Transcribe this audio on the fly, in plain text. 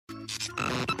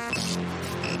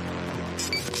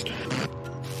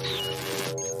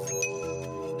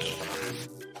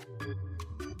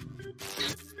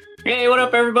Hey, what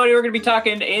up, everybody? We're going to be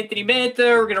talking to Anthony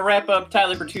Mantha. We're going to wrap up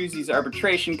Tyler Bertuzzi's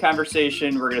arbitration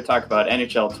conversation. We're going to talk about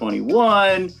NHL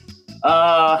 21.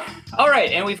 All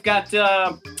right, and we've got,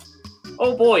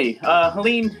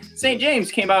 Helene St.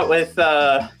 James came out with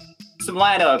some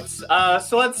lineups.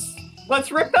 So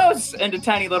let's rip those into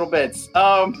tiny little bits.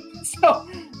 So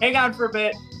hang on for a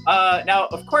bit. Now,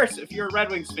 of course, if you're a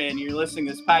Red Wings fan, you're listening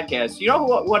to this podcast, you know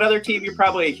what other team you're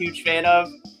probably a huge fan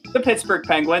of? The Pittsburgh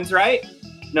Penguins, right?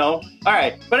 No? All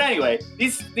right. But anyway,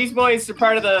 these boys are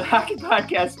part of the Hockey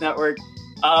Podcast Network.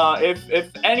 If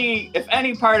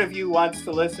any part of you wants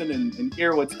to listen and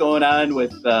hear what's going on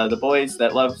with the boys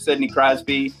that love Sidney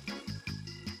Crosby,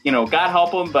 God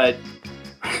help them, but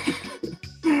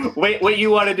what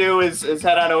you want to do is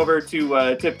head on over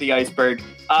to Tip the Iceberg.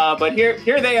 But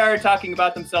here they are talking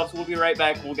about themselves. We'll be right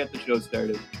back. We'll get the show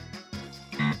started.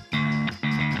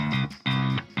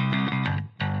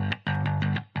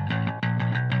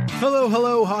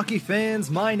 Hello, hockey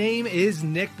fans. My name is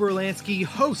Nick Berlansky,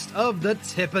 host of the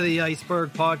Tip of the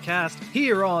Iceberg podcast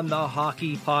here on the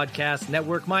Hockey Podcast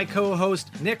Network. My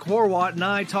co-host, Nick Horwat, and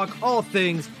I talk all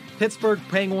things Pittsburgh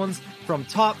Penguins, from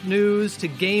top news to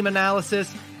game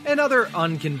analysis and other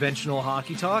unconventional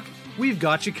hockey talk. We've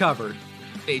got you covered.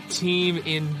 A team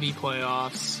in the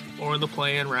playoffs or in the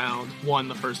play-in round won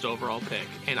the first overall pick,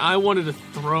 and I wanted to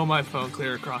throw my phone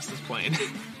clear across this plane.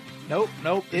 Nope.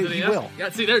 He will.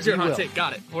 Yeah, see, there's your He hot will. take.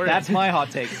 Got it. That's my hot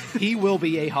take. He will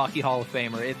be a Hockey Hall of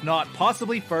Famer, if not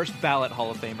possibly first ballot Hall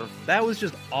of Famer. That was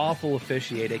just awful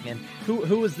officiating. And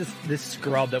who was this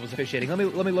scrub that was officiating? Let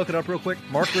me look it up real quick.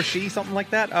 Mark Rashe, something like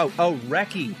that. Oh,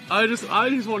 Recchi. I just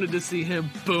wanted to see him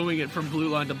booming it from blue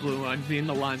line to blue line, being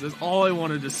the lines. That's all I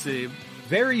wanted to see.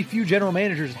 Very few general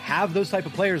managers have those type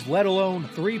of players, let alone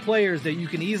 3 players that you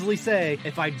can easily say,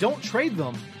 if I don't trade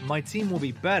them, my team will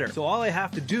be better. So all I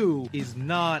have to do is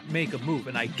not make a move.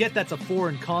 And I get that's a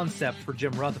foreign concept for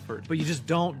Jim Rutherford, but you just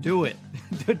don't do it.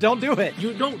 Don't do it.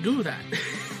 You don't do that.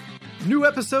 New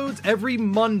episodes every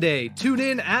Monday. Tune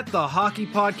in at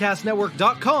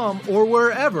thehockeypodcastnetwork.com or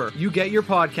wherever you get your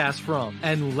podcast from.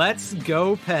 And let's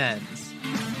go Pens.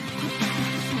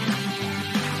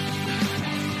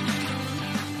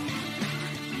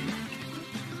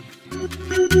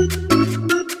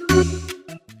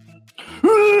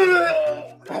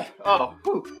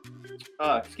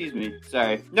 Excuse me.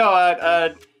 Sorry.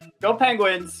 No, go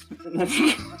Penguins.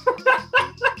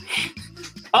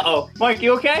 Uh-oh. Mike,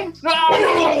 you okay? No.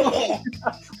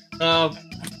 Man,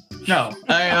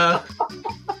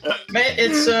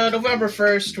 it's November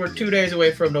 1st. We're 2 days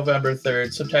away from November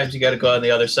 3rd. Sometimes you got to go on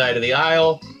the other side of the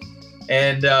aisle.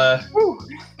 And,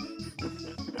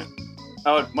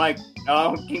 Oh, Mike.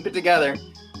 Oh, keep it together.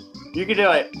 You can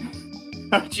do it.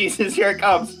 Oh, Jesus, here it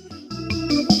comes.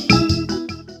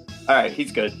 All right,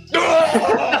 he's good. All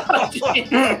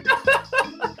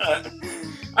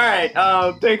right,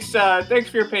 thanks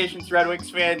for your patience, Red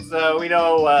Wings fans. We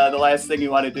know the last thing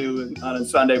you want to do on a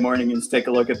Sunday morning is take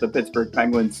a look at the Pittsburgh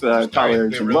Penguins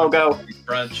colors and logo.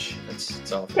 Brunch.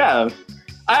 It's all. Yeah,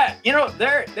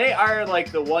 they are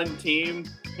like the one team.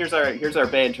 Here's our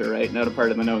banter, right? Not a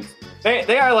part of the notes.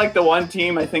 They are like the one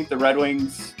team I think the Red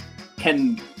Wings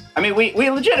can. I mean, we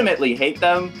legitimately hate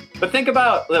them, but think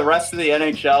about the rest of the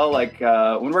NHL. Like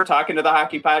when we're talking to the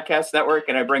Hockey Podcast Network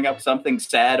and I bring up something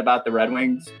sad about the Red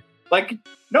Wings, like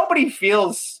nobody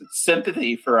feels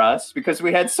sympathy for us because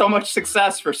we had so much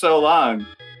success for so long.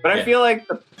 But I feel like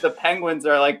the Penguins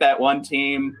are like that one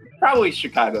team, probably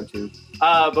Chicago too.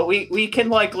 But we can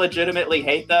like legitimately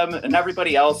hate them, and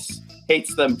everybody else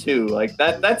hates them too. Like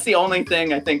that's the only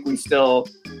thing I think we still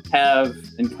have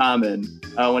in common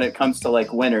when it comes to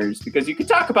like winners, because you could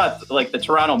talk about like the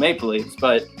Toronto Maple Leafs,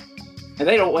 but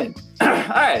they don't win. All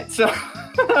right, so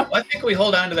Well, I think we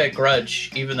hold on to that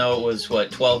grudge, even though it was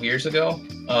 12 years ago,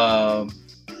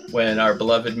 when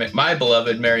my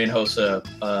beloved Marian Hossa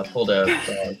pulled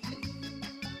a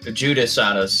Judas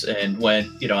on us and went,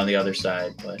 on the other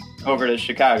side. But over to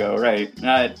Chicago, right?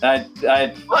 Well,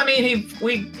 I mean,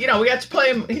 we got to play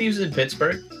him. He was in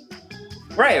Pittsburgh,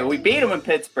 right? We beat him in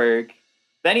Pittsburgh.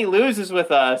 Then he loses with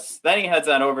us. Then he heads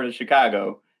on over to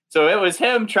Chicago. So it was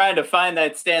him trying to find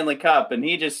that Stanley Cup, and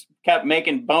he just kept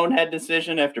making bonehead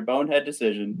decision after bonehead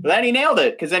decision. But then he nailed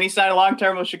it, because then he signed a long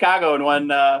term with Chicago and won.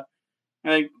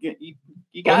 You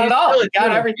got it all. Really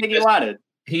got everything he wanted.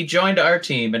 He joined our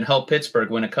team and helped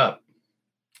Pittsburgh win a cup.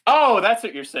 Oh, that's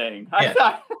what you're saying. Yeah. I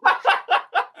thought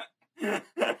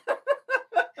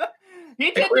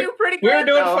he did do pretty good. We were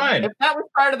doing though. fine. If that was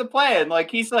part of the plan,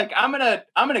 like he's like, I'm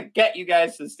gonna get you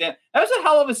guys to stand. That was a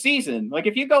hell of a season. Like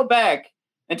if you go back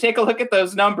and take a look at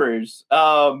those numbers,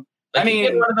 Like I mean, he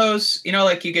did one of those,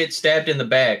 like you get stabbed in the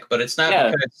back, but it's not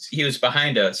because he was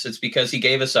behind us. It's because he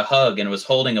gave us a hug and was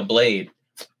holding a blade.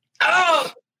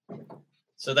 Oh!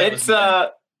 So that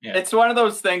it's one of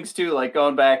those things too, like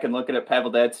going back and looking at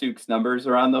Pavel Datsyuk's numbers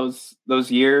around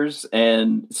those years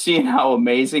and seeing how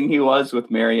amazing he was with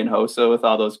Marian Hossa with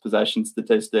all those possession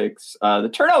statistics. The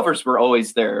turnovers were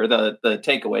always there, the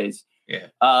takeaways. Yeah.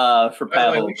 For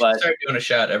Pavel, we should start doing a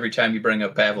shot every time you bring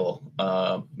up Pavel.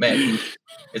 Man,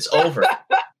 it's over.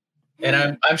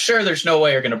 And I'm sure there's no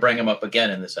way you're going to bring him up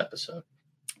again in this episode.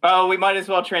 Oh, we might as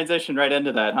well transition right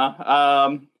into that,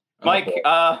 huh? Mike,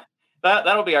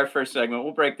 that'll be our first segment.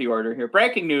 We'll break the order here.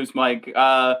 Breaking news, Mike.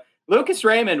 Lucas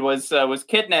Raymond was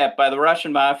kidnapped by the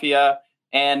Russian mafia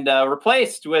and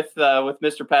replaced with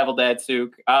Mr. Pavel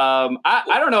Datsyuk.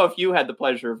 I don't know if you had the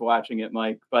pleasure of watching it,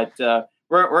 Mike, but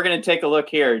we're going to take a look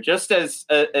here, just as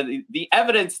the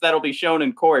evidence that'll be shown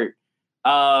in court.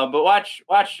 But watch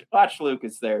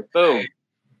Lucas there. Boom.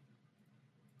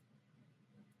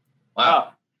 Wow.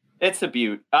 Oh, it's a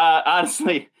beaut.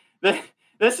 Honestly,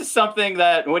 this is something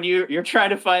that when you're trying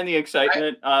to find the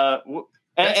excitement, and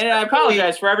I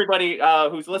apologize for everybody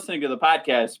who's listening to the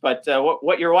podcast, but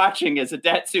what you're watching is a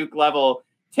Datsyuk level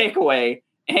takeaway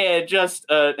and just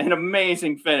an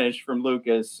amazing finish from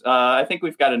Lucas. I think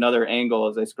we've got another angle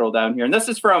as I scroll down here, and this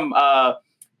is from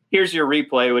Here's Your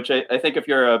Replay, which I think if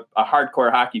you're a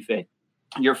hardcore hockey fan,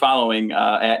 you're following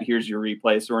at Here's Your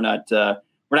Replay. So we're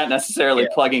not necessarily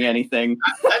plugging anything.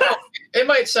 I know it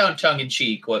might sound tongue in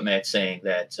cheek what Matt's saying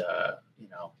that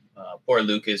poor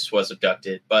Lucas was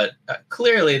abducted, but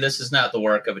clearly this is not the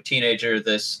work of a teenager.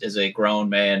 This is a grown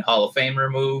man Hall of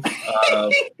Famer move.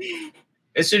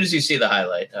 As soon as you see the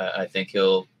highlight, I think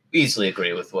he'll easily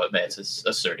agree with what Matt's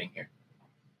asserting here.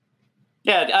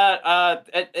 Yeah,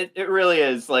 it really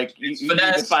is. Like you need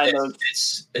to find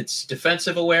those. It's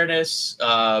defensive awareness,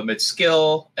 it's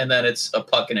skill, and then it's a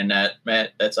puck in a net.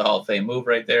 Matt, that's a Hall of Fame move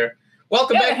right there.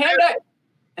 Welcome back.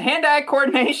 Hand-eye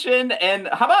coordination, and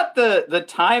how about the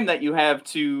time that you have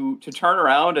to turn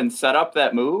around and set up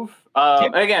that move?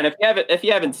 Again, if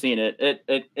you haven't seen it,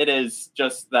 it is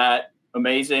just that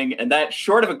amazing, and that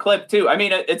short of a clip too. I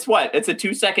mean, it's a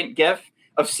 2-second GIF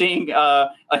of seeing a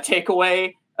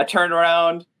takeaway, a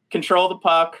turnaround, control the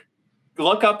puck,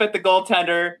 look up at the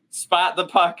goaltender, spot the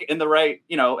puck in the right,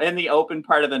 in the open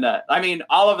part of the net. I mean,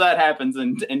 all of that happens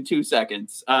in 2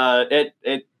 seconds.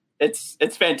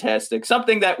 It's fantastic.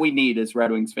 Something that we need as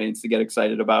Red Wings fans to get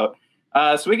excited about.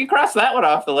 So we can cross that one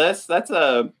off the list. That's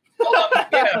good.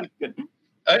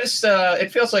 I just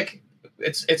it feels like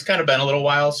it's kind of been a little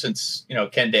while since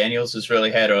Ken Daniels has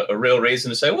really had a real reason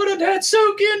to say what a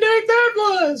Datsyukian dig that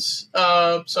was.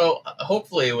 So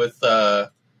hopefully with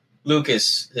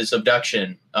Lucas, his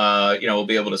abduction, we'll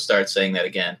be able to start saying that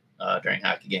again during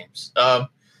hockey games.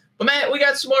 But Matt, we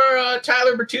got some more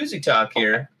Tyler Bertuzzi talk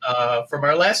here from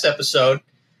our last episode.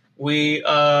 We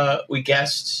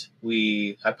guessed,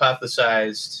 we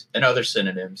hypothesized, and other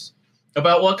synonyms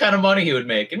about what kind of money he would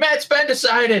make. And Matt, it's been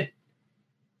decided.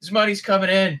 His money's coming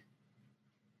in.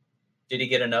 Did he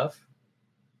get enough?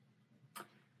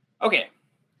 Okay.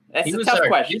 That's a tough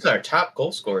question. He was our top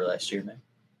goal scorer last year, man.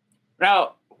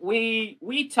 Now,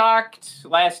 we talked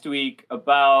last week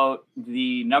about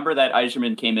the number that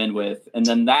Yzerman came in with, and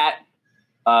then that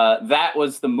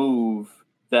was the move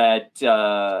that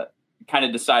kind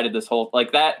of decided this whole,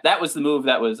 like that was the move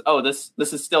that was,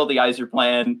 this is still the Yzer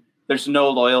plan. There's no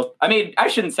loyalty. I mean, I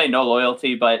shouldn't say no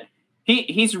loyalty, but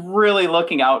he's really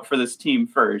looking out for this team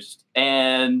first.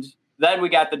 And then we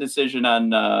got the decision on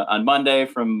Monday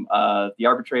from the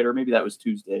arbitrator. Maybe that was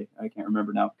Tuesday. I can't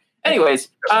remember now. Anyways,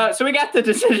 so we got the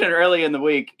decision early in the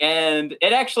week, and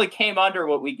it actually came under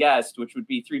what we guessed, which would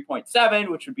be 3.7,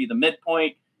 which would be the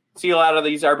midpoint. See a lot of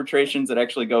these arbitrations that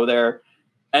actually go there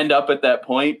end up at that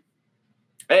point.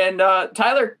 And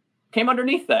Tyler came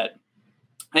underneath that.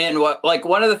 And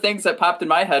one of the things that popped in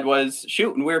my head was,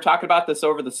 shoot, and we were talking about this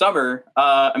over the summer.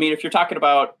 I mean, if you're talking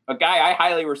about a guy I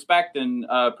highly respect in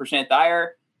Prashant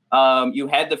Iyer, you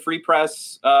had the free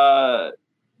press, the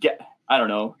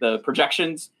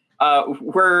projections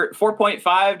were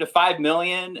 4.5 to 5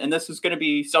 million, and this is going to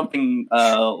be something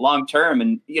long term.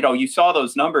 And you saw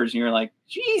those numbers, and you're like,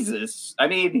 Jesus. I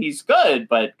mean, he's good,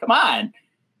 but come on.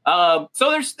 So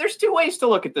there's two ways to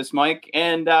look at this, Mike,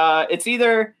 and it's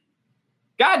either,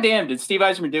 goddamn, did Steve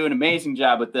Yzerman do an amazing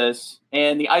job with this?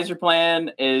 And the Yzer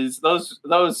plan is those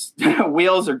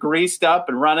wheels are greased up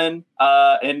and running,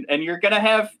 and you're gonna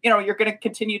have, you're gonna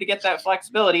continue to get that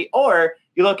flexibility, or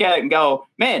you look at it and go,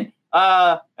 man,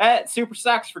 that super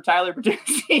sucks for Tyler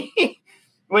Bertuzzi,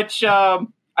 which I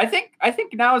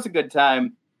think now is a good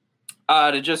time.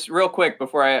 To just real quick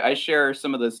before I share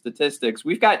some of the statistics,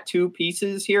 we've got two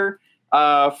pieces here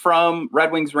from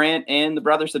Red Wings Rant and the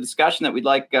Brothers of Discussion that we'd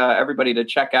like everybody to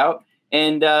check out.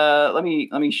 And let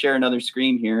me share another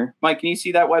screen here. Mike, can you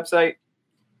see that website?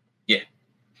 Yeah.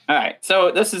 All right.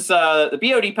 So this is the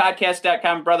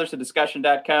BODpodcast.com,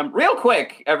 brothersofdiscussion.com. Real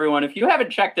quick, everyone, if you haven't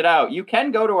checked it out, you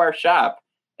can go to our shop.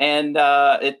 And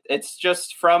it's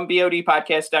just from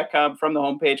BODpodcast.com, from the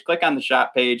homepage. Click on the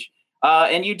shop page.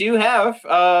 And you do have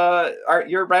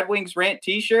your Red Wings Rant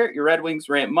t-shirt, your Red Wings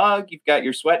Rant mug. You've got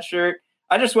your sweatshirt.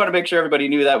 I just want to make sure everybody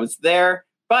knew that was there.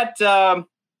 But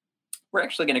we're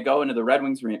actually going to go into the Red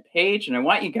Wings Rant page, and I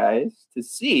want you guys to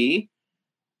see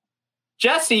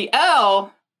Jesse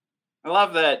L. I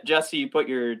love that, Jesse, you put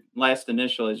your last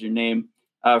initial as your name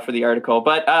for the article.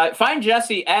 But find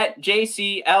Jesse at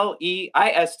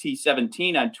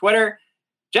JCLEIST17 on Twitter.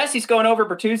 Jesse's going over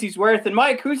Bertuzzi's worth. And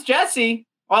Mike, who's Jesse?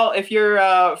 Well, if you're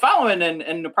following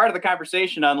and a part of the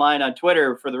conversation online on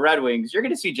Twitter for the Red Wings, you're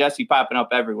going to see Jesse popping up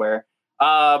everywhere.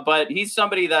 But he's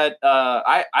somebody that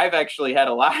I've actually had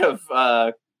a lot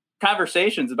of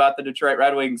conversations about the Detroit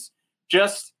Red Wings. We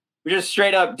just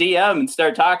straight up DM and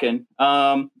start talking.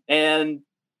 And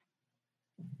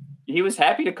he was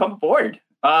happy to come aboard.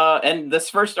 And this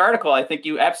first article, I think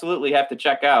you absolutely have to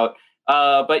check out.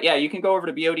 But yeah, you can go over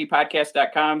to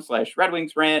bodpodcast.com/Red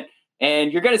Wings Rant.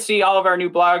 And you're going to see all of our new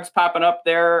blogs popping up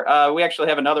there. We actually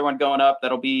have another one going up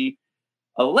that'll be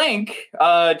a link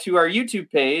to our YouTube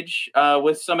page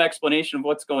with some explanation of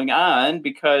what's going on,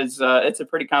 because it's a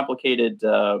pretty complicated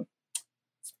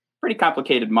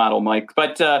model, Mike.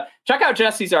 But check out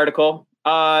Jesse's article.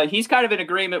 He's kind of in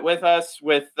agreement with us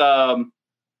with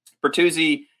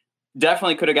Bertuzzi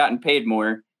definitely could have gotten paid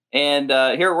more. And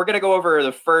here we're going to go over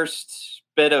the first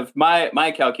bit of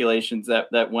my calculations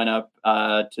that went up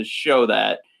to show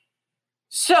that.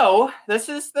 So this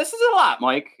is a lot,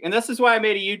 Mike, and this is why I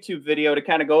made a YouTube video to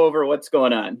kind of go over what's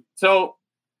going on. So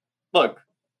look,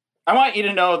 I want you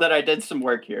to know that I did some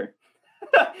work here.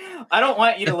 I don't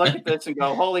want you to look at this and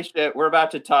go, holy shit, we're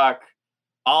about to talk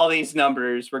all these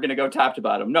numbers. We're going to go top to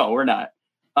bottom. No, we're not.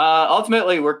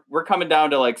 Ultimately, we're coming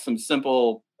down to like some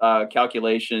simple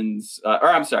calculations,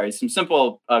 some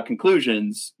simple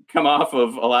conclusions come off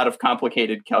of a lot of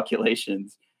complicated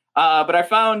calculations. But I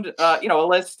found, a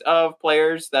list of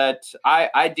players that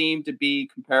I deem to be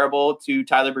comparable to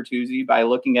Tyler Bertuzzi by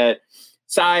looking at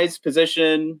size,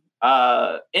 position,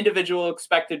 individual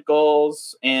expected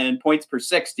goals, and points per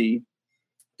 60.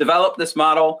 Developed this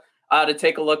model to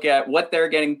take a look at what they're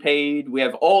getting paid. We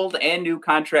have old and new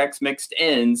contracts mixed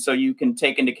in, so you can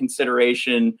take into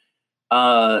consideration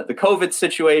the COVID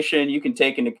situation. You can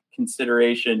take into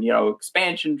consideration,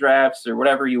 expansion drafts or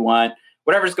whatever you want,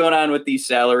 whatever's going on with these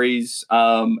salaries,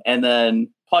 and then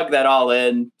plug that all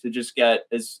in to just get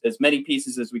as many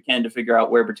pieces as we can to figure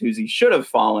out where Bertuzzi should have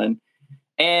fallen.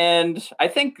 And I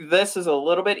think this is a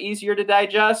little bit easier to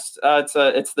digest.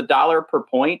 It's the dollar per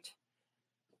point.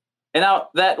 And now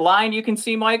that line you can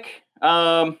see, Mike,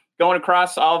 going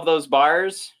across all of those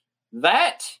bars,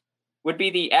 that would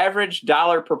be the average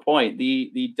dollar per point,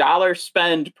 the dollar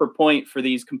spend per point for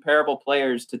these comparable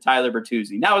players to Tyler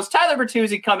Bertuzzi. Now, is Tyler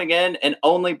Bertuzzi coming in and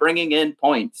only bringing in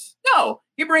points? No,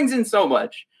 he brings in so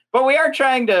much. But we are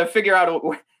trying to figure out,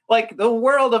 like, the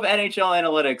world of NHL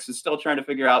analytics is still trying to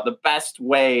figure out the best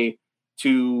way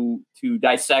to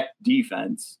dissect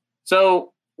defense.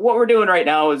 So what we're doing right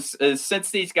now is since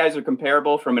these guys are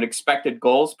comparable from an expected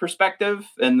goals perspective,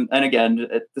 and again,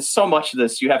 there's so much of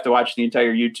this, you have to watch the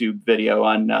entire YouTube video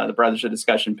on the Brothers of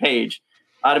Discussion page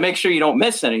to make sure you don't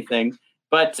miss anything.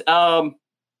 But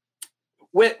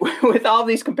with all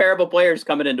these comparable players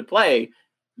coming into play,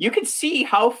 you can see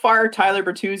how far Tyler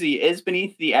Bertuzzi is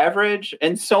beneath the average,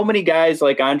 and so many guys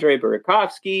like Andre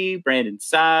Burakovsky, Brandon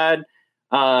Saad,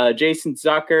 Jason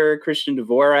Zucker, Christian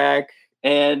Dvorak,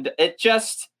 and it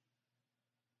just,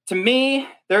 to me,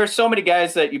 there are so many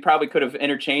guys that you probably could have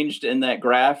interchanged in that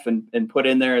graph and put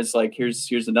in there as like,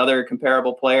 here's another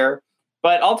comparable player.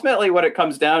 But ultimately what it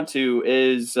comes down to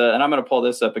is, and I'm going to pull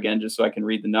this up again just so I can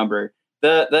read the number.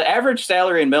 The average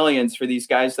salary in millions for these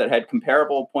guys that had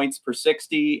comparable points per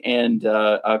 60 and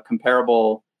a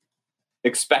comparable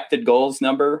expected goals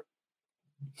number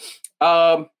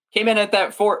came in at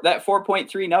that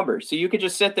 4.3 number. So you could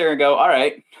just sit there and go, all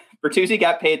right, Bertuzzi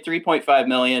got paid $3.5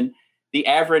 million. The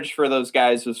average for those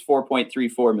guys was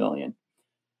 $4.34 million.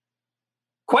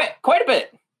 Quite a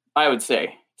bit, I would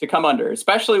say, to come under,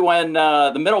 especially when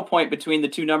the middle point between the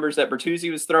two numbers that Bertuzzi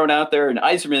was thrown out there and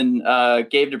Yzerman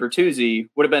gave to Bertuzzi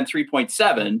would have been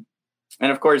 3.7.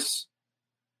 And of course,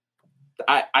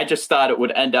 I just thought it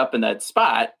would end up in that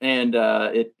spot, and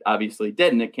it obviously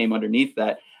didn't. It came underneath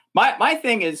that. My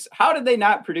thing is, how did they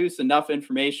not produce enough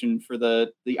information for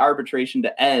the arbitration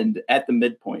to end at the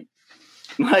midpoint?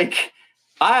 Like,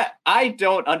 I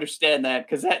don't understand that,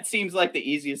 because that seems like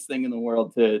the easiest thing in the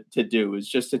world to do, is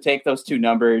just to take those two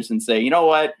numbers and say, you know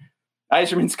what,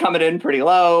 Yzerman's coming in pretty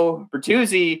low.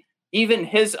 Bertuzzi, even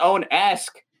his own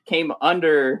ask came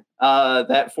under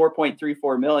that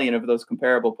 4.34 million of those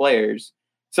comparable players.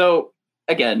 So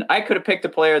again, I could have picked a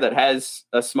player that has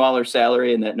a smaller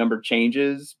salary and that number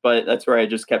changes, but that's where I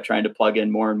just kept trying to plug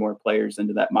in more and more players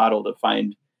into that model to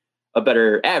find a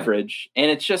better average. And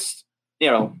it's just,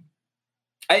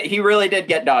 he really did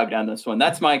get dogged on this one.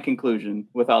 That's my conclusion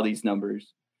with all these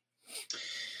numbers.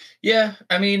 Yeah,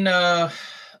 I mean, I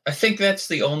think that's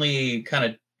the only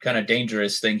kind of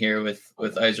dangerous thing here with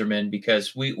Yzerman,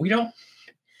 because we don't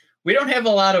have a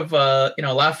lot of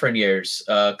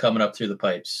Lafrenières coming up through the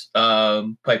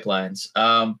pipelines.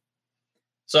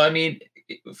 So I mean,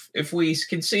 if we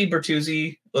can see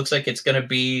Bertuzzi, looks like it's going to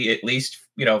be at least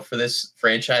for this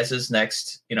franchise's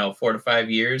next 4 to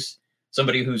 5 years,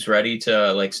 somebody who's ready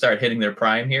to like start hitting their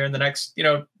prime here in the next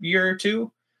year or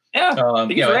two. Yeah,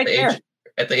 he's right there.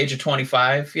 At the age of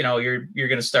 25, you're going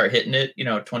to start hitting it,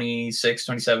 26,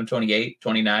 27, 28,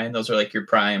 29. Those are like your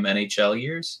prime NHL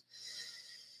years.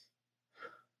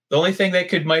 The only thing that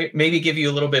could maybe give you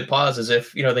a little bit pause is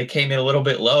if, they came in a little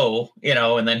bit low,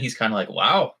 and then he's kind of like,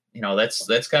 wow,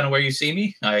 that's kind of where you see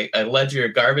me. I led your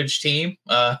garbage team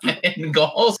in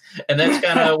goals, and that's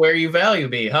kind of where you value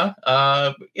me, huh?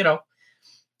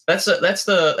 That's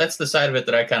the side of it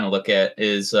that I kind of look at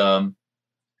is,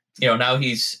 now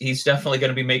he's definitely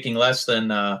going to be making less than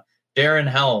Darren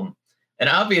Helm, and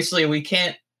obviously we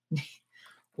can't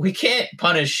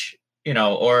punish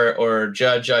or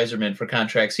judge Yzerman for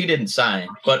contracts he didn't sign.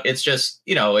 But it's just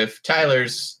if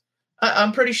Tyler's,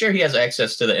 I'm pretty sure he has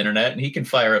access to the internet and he can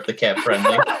fire up the Cap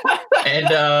Friendly, and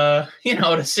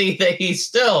to see that he's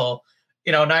still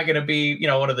not going to be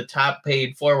one of the top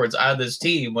paid forwards on this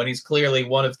team when he's clearly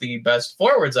one of the best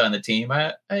forwards on the team.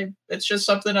 It's just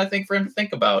something I think for him to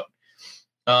think about.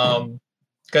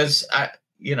 Because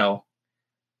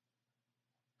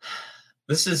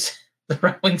this is the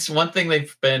Red Wings. One thing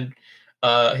they've been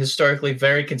historically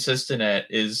very consistent at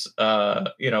is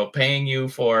paying you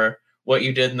for what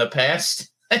you did in the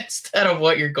past instead of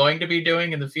what you're going to be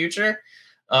doing in the future.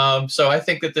 So I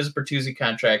think that this Bertuzzi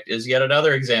contract is yet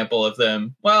another example of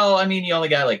them. Well, I mean, you only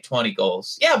got like 20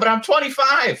 goals. Yeah, but I'm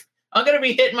 25. I'm going to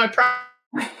be hitting my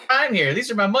prime here.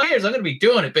 These are my years. I'm going to be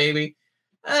doing it, baby.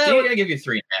 We're going to give you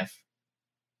 3.5.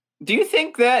 Do you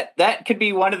think that could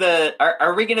be one of the?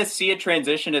 Are we going to see a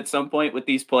transition at some point with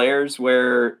these players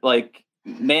where, like,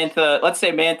 Mantha? Let's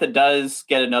say Mantha does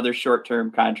get another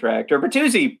short-term contract, or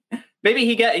Bertuzzi, maybe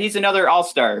he's another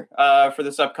All-Star for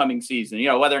this upcoming season.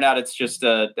 Whether or not it's just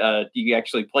he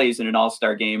actually plays in an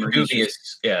All-Star game, or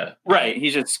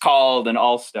he's just called an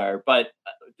All-Star. But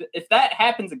if that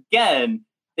happens again,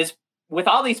 is with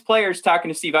all these players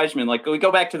talking to Steve Yzerman, like we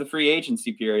go back to the free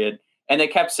agency period. And they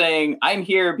kept saying, I'm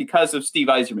here because of Steve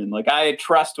Yzerman. Like, I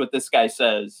trust what this guy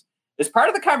says. Is part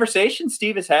of the conversation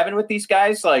Steve is having with these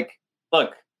guys, like,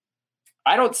 look,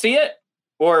 I don't see it,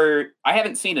 or I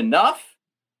haven't seen enough,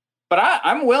 but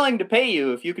I'm willing to pay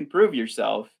you if you can prove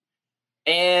yourself.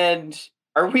 And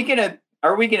are we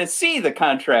gonna see the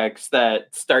contracts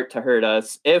that start to hurt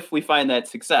us if we find that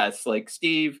success? Like,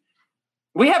 Steve,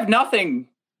 we have nothing.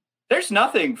 There's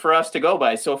nothing for us to go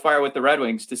by so far with the Red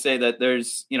Wings to say that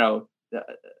there's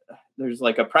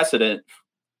like a precedent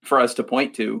for us to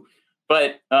point to.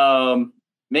 But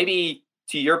maybe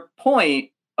to your point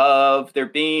of there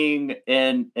being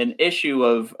an issue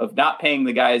of not paying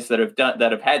the guys that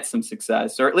have had some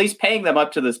success, or at least paying them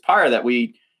up to this par that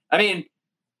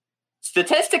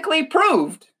statistically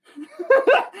proved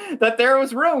that there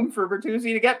was room for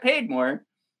Bertuzzi to get paid more.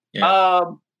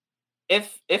 Yeah.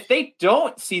 If they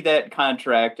don't see that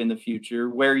contract in the future,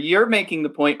 where you're making the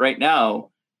point right now,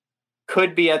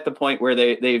 could be at the point where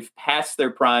they've passed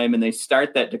their prime and they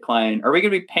start that decline, are we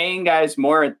going to be paying guys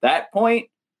more at that point?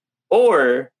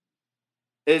 Or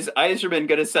is Yzerman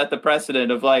going to set the precedent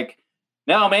of like,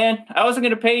 no, man, I wasn't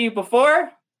going to pay you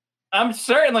before. I'm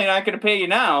certainly not going to pay you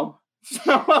now.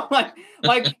 So like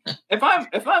if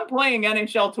I'm playing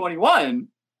NHL 21,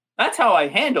 that's how I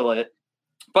handle it.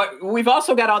 But we've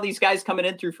also got all these guys coming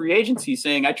in through free agency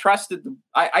saying, I trust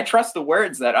the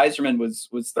words that Yzerman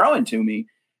was throwing to me.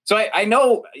 So I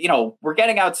know, we're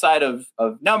getting outside of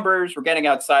numbers. We're getting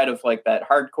outside of like that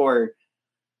hardcore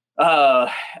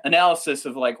analysis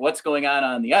of like what's going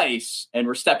on the ice. And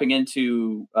we're stepping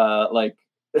into like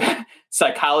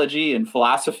psychology and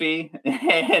philosophy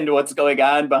and what's going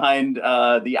on behind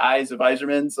the eyes of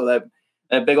Yzerman. So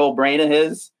that big old brain of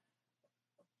his.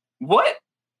 What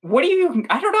do you?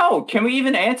 I don't know. Can we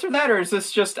even answer that, or is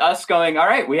this just us going? All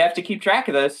right, we have to keep track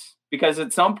of this because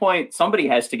at some point somebody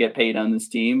has to get paid on this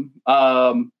team.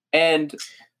 And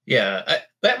yeah,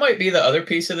 that might be the other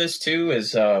piece of this too.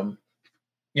 Is the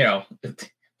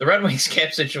Red Wings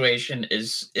cap situation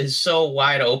is so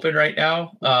wide open right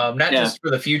now. Not just for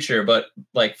the future, but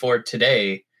like for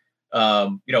today.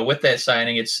 With that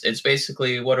signing, it's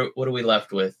basically what are we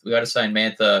left with? We got to sign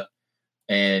Mantha.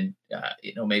 And,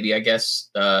 maybe I guess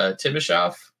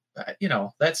Timashov,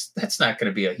 that's not going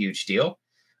to be a huge deal.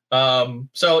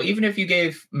 So even if you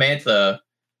gave Mantha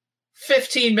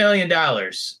 $15 million,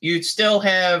 you'd still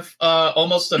have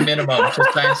almost a minimum to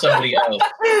sign somebody else.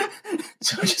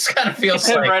 So it just kind of feels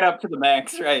like right up to the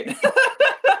max, right?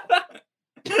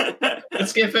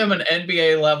 Let's give him an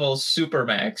NBA level super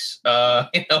max.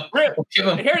 Give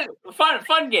him... Here's a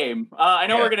fun game. I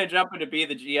know we're going to jump into Be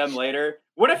the GM later.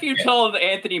 What if you told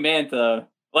Anthony Mantha,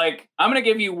 like, I'm going to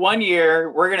give you 1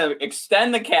 year. We're going to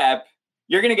extend the cap.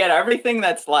 You're going to get everything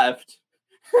that's left.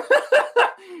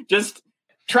 Just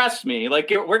trust me. Like,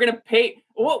 we're going to pay.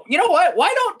 Well, you know what?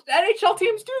 Why don't NHL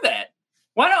teams do that?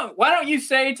 Why don't you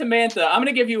say to Mantha, I'm going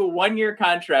to give you a 1 year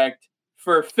contract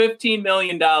for $15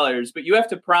 million, but you have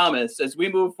to promise as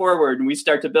we move forward and we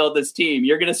start to build this team,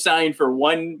 you're going to sign for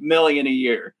 $1 million a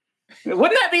year.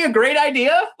 Wouldn't that be a great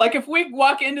idea? Like if we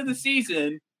walk into the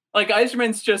season, like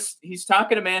Yzerman's he's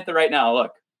talking to Mantha right now.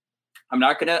 Look, I'm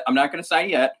not gonna sign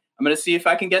yet. I'm gonna see if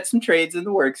I can get some trades in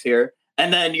the works here,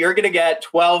 and then you're gonna get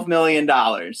 $12 million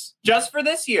just for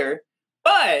this year.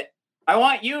 But I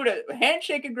want you to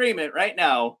handshake agreement right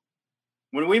now.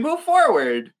 When we move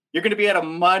forward, you're going to be at a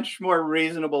much more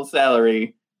reasonable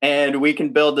salary, and we can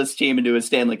build this team into a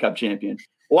Stanley Cup champion.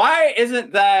 Why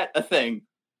isn't that a thing?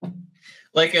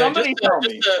 Like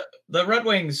the Red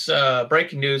Wings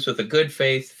breaking news with a good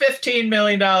faith $15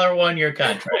 million 1 year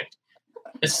contract.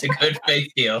 It's a good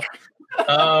faith deal.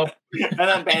 And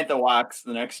then Mantha walks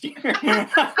the next year.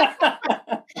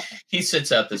 He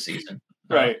sits out the season.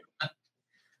 Right.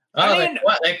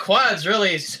 That quad's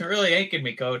really aching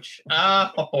me, Coach.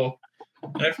 Oh,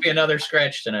 that'd be another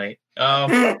scratch tonight.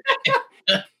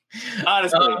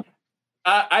 Honestly.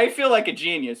 I feel like a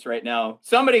genius right now.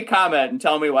 Somebody comment and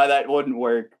tell me why that wouldn't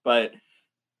work, but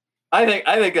I think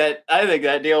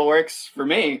that deal works for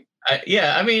me. I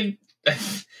think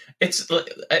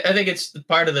it's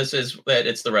part of this is that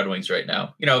it's the Red Wings right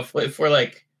now. If we're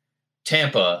like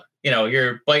Tampa,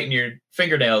 you're biting your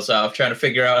fingernails off trying to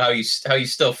figure out how you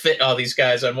still fit all these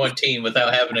guys on one team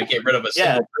without having to get rid of a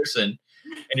single person,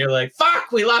 and you're like,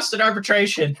 fuck, we lost an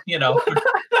arbitration. We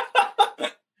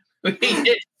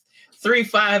did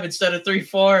 3-5 instead of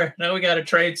 3-4. Now we got to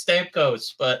trade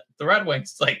Stamkos. But the Red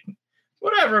Wings, like,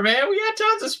 whatever, man. We got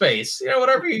tons of space.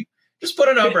 Whatever. You just put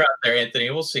a number out there, Anthony.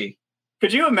 We'll see.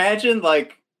 Could you imagine,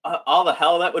 like, all the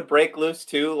hell that would break loose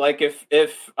too? Like, if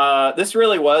this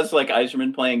really was like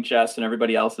Yzerman playing chess and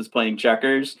everybody else is playing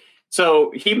checkers,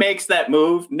 so he makes that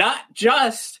move not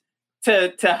just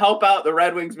to help out the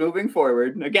Red Wings moving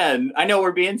forward. Again, I know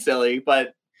we're being silly,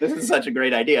 but this is such a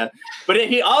great idea. But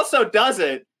he also does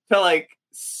it to like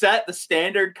set the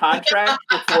standard contract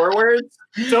for forwards.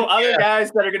 So other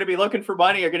guys that are going to be looking for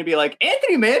money are going to be like,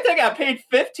 Anthony Mantha got paid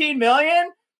 $15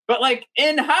 million, but like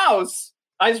in-house,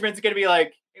 Yzerman's going to be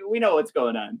like, we know what's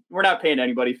going on. We're not paying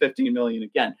anybody $15 million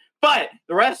again. But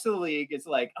the rest of the league is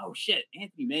like, oh shit,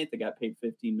 Anthony Mantha got paid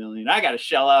 $15 million. I got to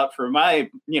shell out for my,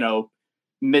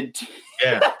 mid,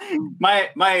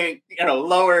 my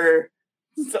lower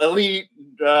elite,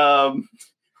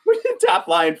 top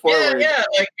line forward.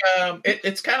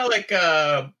 It's kind of like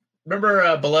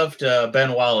remember beloved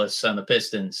Ben Wallace on the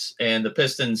Pistons, and the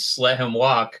Pistons let him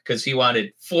walk because he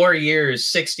wanted 4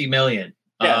 years, $60 million.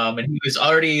 And he was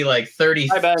already like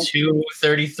 32,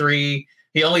 33.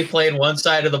 He only played one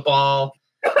side of the ball.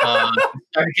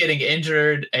 Started getting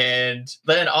injured, and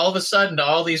then all of a sudden,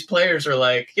 all these players are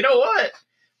like, you know what?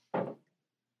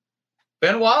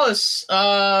 Ben Wallace,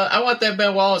 I want that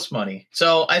Ben Wallace money.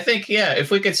 So I think, if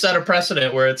we could set a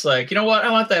precedent where it's like, you know what, I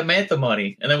want that Mantha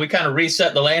money. And then we kind of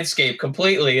reset the landscape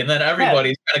completely. And then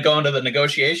everybody's kind of going to the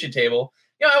negotiation table.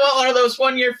 I want one of those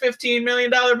 1 year, $15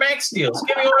 million max deals.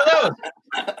 Give me one of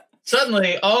those.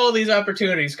 Suddenly, all these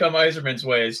opportunities come Yzerman's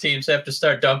way as teams have to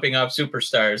start dumping off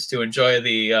superstars to enjoy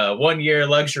the 1 year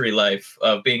luxury life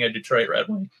of being a Detroit Red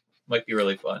Wing. Might be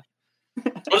really fun.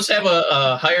 We'll just have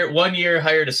a 1 year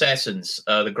hired assassins.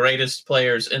 The greatest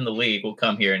players in the league will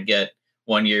come here and get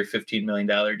 1 year, $15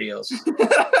 million deals.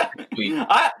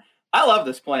 I love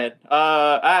this plan.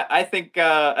 I think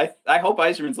I hope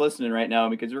Yzerman's listening right now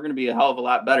because we're going to be a hell of a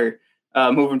lot better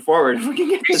moving forward if we can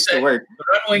get this to work. The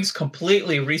Red Wings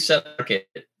completely reset the market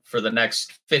for the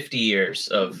next 50 years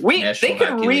of National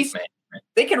Hockey League management.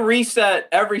 They can reset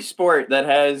every sport that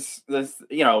has this.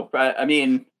 I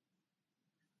mean,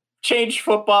 change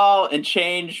football and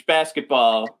change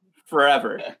basketball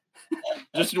forever.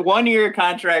 Just 1 year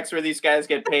contracts where these guys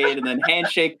get paid and then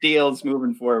handshake deals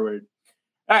moving forward.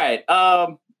 All right.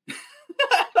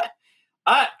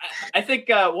 I think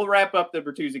we'll wrap up the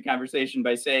Bertuzzi conversation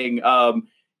by saying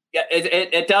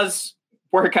it does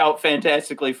work out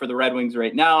fantastically for the Red Wings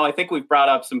right now. I think we've brought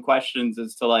up some questions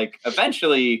as to like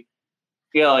eventually,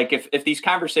 like if these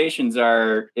conversations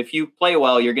are, if you play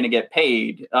well, you're going to get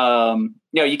paid.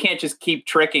 You can't just keep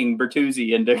tricking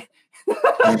Bertuzzi into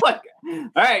like, all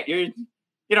right, you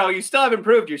still haven't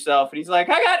proved yourself. And he's like,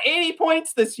 I got 80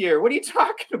 points this year. What are you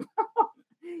talking about?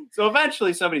 So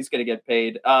eventually somebody's going to get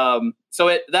paid.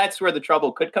 That's where the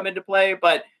trouble could come into play.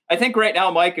 But I think right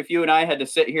now, Mike, if you and I had to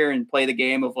sit here and play the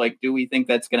game of like, do we think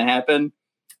that's going to happen?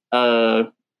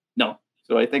 No.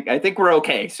 So I think we're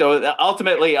okay. So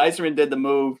ultimately, Yzerman did the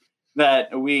move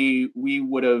that we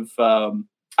would have.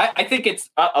 I think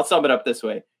I'll sum it up this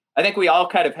way. I think we all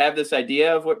kind of have this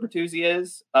idea of what Bertuzzi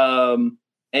is. And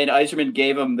Yzerman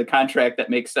gave him the contract that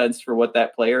makes sense for what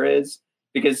that player is,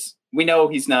 because we know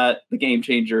he's not the game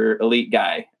changer elite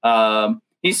guy.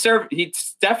 He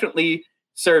definitely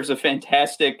serves a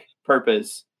fantastic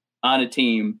purpose on a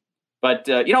team. But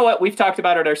you know what? We've talked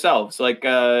about it ourselves. Like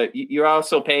you're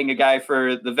also paying a guy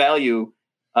for the value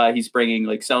he's bringing,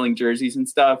 like selling jerseys and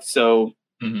stuff. So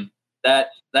that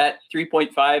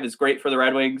 3.5 is great for the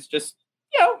Red Wings. Just,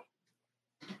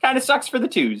 kind of sucks for the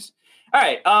twos. All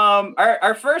right.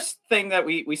 Our first thing that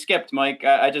we skipped, Mike,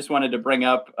 I just wanted to bring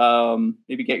up,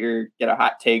 maybe get a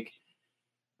hot take.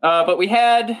 But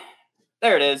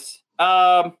there it is.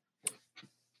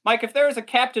 Mike, if there was a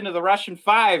captain of the Russian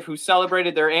Five who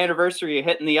celebrated their anniversary of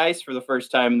hitting the ice for the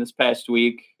first time this past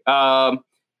week, I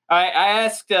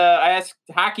asked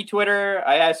Hockey Twitter,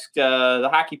 I asked the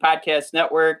Hockey Podcast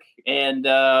Network, and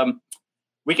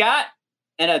we got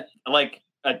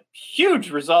a huge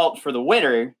result for the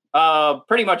winner.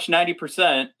 Pretty much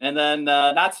 90%, and then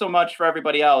not so much for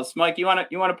everybody else. Mike, you want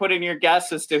to put in your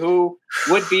guess as to who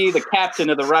would be the captain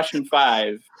of the Russian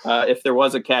Five if there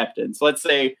was a captain? So let's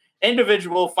say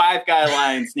individual 5-guy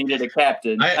lines needed a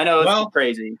captain. I know it's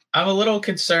crazy. I'm a little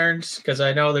concerned because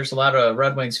I know there's a lot of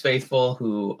Red Wings faithful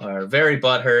who are very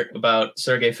butthurt about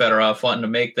Sergei Fedorov wanting to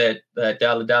make that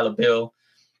dollar bill.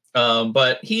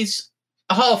 But he's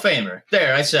a Hall of Famer.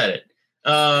 There, I said it.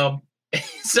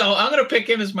 So I'm going to pick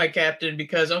him as my captain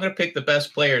because I'm going to pick the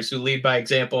best players who lead by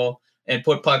example and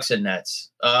put pucks in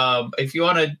nets. If you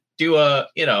want to do a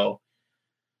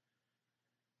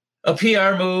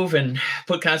PR move and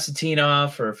put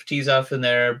Konstantinov or Fetisov in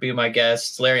there, be my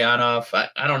guest. Larionov,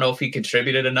 I don't know if he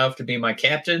contributed enough to be my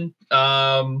captain.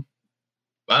 I'm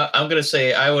going to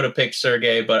say I would have picked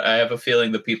Sergei, but I have a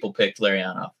feeling the people picked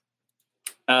Larionov.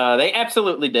 They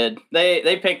absolutely did.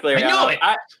 They picked Larionov.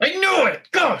 I knew it.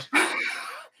 God.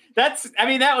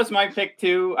 That was my pick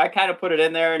too. I kind of put it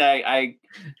in there, and I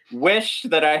wish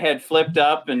that I had flipped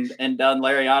up and done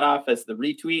Larionov as the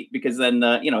retweet, because then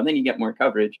then you get more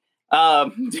coverage. Do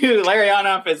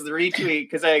Larionov as the retweet,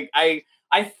 because I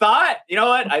thought,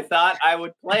 I thought I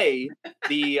would play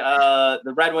the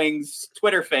Red Wings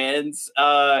Twitter fans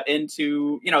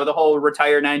into the whole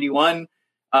retire 91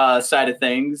 side of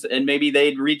things, and maybe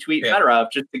they'd retweet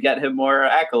Fedorov just to get him more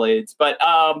accolades. But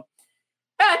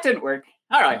that didn't work.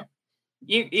 All right.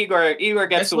 Igor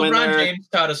gets the win there. LeBron James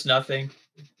taught us nothing.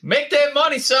 Make that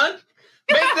money, son.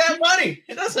 Make that money.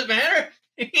 It doesn't matter.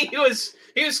 He was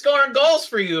scoring goals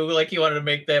for you like he wanted to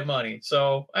make that money.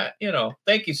 So,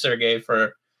 thank you, Sergei,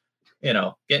 for,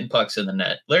 getting pucks in the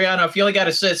net. Larionov, you only got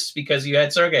assists because you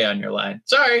had Sergei on your line.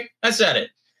 Sorry, I said it.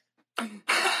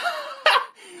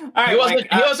 All right,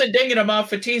 he wasn't dinging him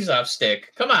off Fetisov's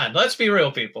stick. Come on, let's be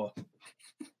real, people.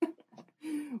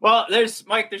 Well, there's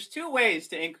two ways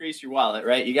to increase your wallet,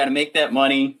 right? You got to make that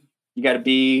money. You got to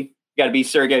be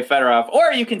Sergei Fedorov,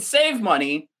 or you can save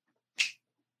money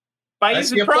by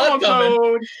using the promo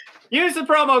code. Use the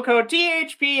promo code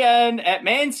THPN at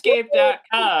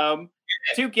manscaped.com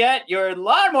to get your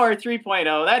Lawnmower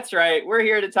 3.0. That's right. We're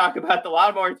here to talk about the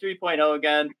Lawnmower 3.0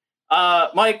 again.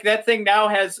 Mike, that thing now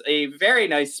has a very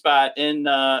nice spot in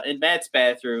Matt's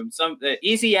bathroom. Some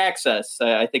easy access,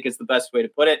 I think, is the best way to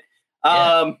put it.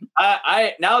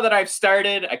 I now that I've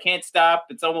started, I can't stop.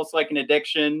 It's almost like an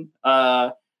addiction.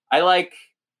 I like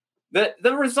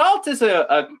the result is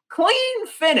a clean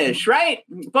finish, right?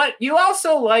 But you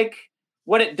also like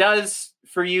what it does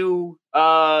for you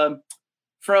from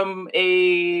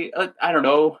I don't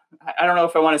know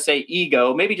if I want to say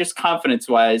ego, maybe just confidence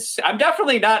wise. I'm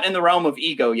definitely not in the realm of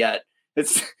ego yet.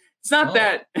 It's not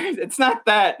that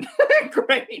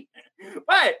great,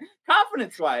 but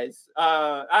confidence wise,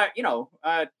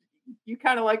 you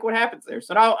kind of like what happens there.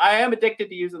 So now I am addicted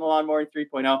to using the Lawnmower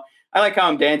 3.0. I like how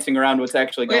I'm dancing around what's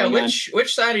actually going on.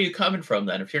 Which side are you coming from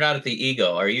then? If you're not at the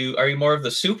ego, are you more of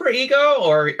the super ego,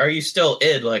 or are you still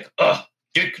id like, oh,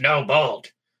 Dick now bald?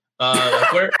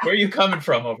 Where are you coming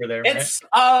from over there?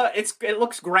 It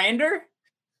looks grander.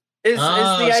 Is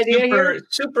the idea here?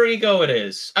 Super ego it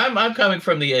is. I'm coming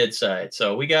from the id side,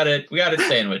 so we got it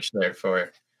sandwiched there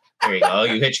for. There you go,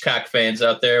 you Hitchcock fans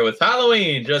out there with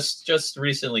Halloween just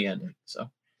recently ended. So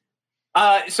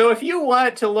if you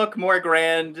want to look more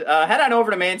grand, head on over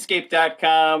to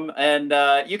manscaped.com and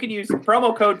you can use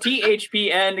promo code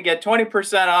THPN to get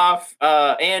 20% off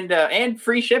and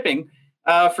free shipping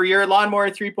for your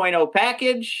Lawnmower 3.0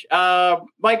 package.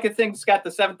 Mike, I think it's got the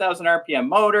 7,000 RPM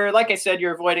motor. Like I said,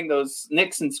 you're avoiding those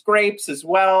nicks and scrapes as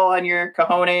well on your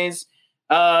cojones.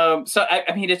 So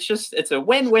I mean, it's a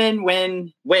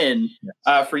win-win-win-win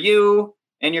for you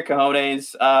and your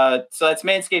cojones. So that's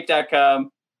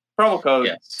manscaped.com, promo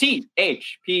code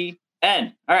THPN.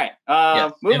 All right.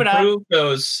 Moving on. Improve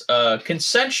those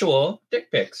consensual dick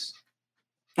pics.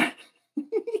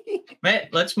 Matt,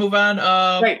 let's move on.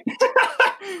 Right.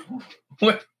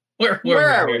 Where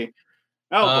are we?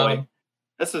 Oh boy.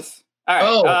 This is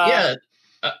all right. Yeah.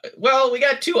 Well, we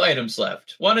got 2 items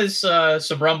left. One is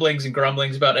some rumblings and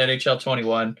grumblings about NHL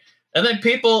 21. And then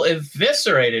people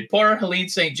eviscerated poor Helene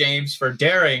St. James for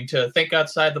daring to think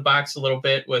outside the box a little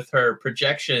bit with her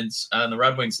projections on the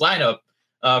Red Wings lineup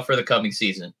for the coming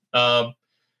season.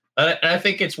 I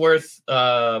think it's worth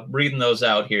reading those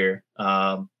out here.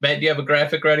 Matt, do you have a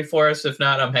graphic ready for us? If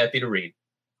not, I'm happy to read.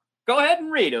 Go ahead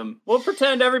and read them. We'll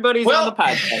pretend everybody's on the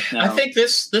podcast now. I think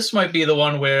this might be the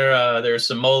one where there's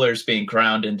some molars being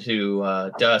ground into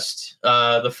dust.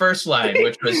 The first line,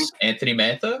 which was Anthony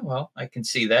Mantha. Well, I can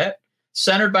see that.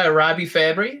 Centered by Robbie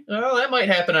Fabry. Well, that might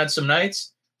happen on some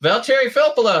nights. Valtteri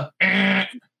Filppula.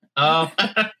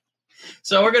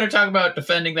 So we're going to talk about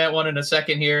defending that one in a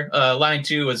second here. Line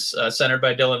 2 was centered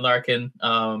by Dylan Larkin.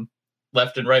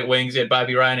 Left and right wings, you had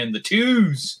Bobby Ryan in the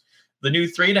twos. The new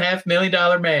 $3.5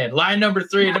 million man. Line number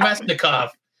 3, Domestikov.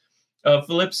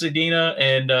 Philip Zadina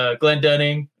and Glenn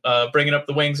Dunning bringing up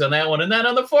the wings on that one. And then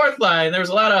on the 4th line, there's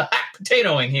a lot of hot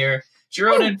potatoing here. She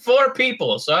wrote in 4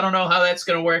 people, so I don't know how that's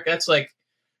going to work. That's like,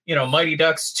 Mighty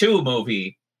Ducks 2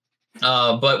 movie.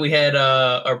 But we had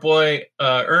our boy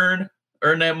Earn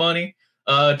That Money,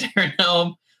 Darren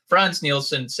Helm, Franz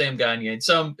Nielsen, Sam Gagne. In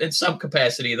some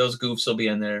capacity, those goofs will be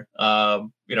in there.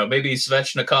 Maybe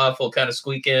Svechnikov will kind of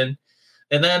squeak in.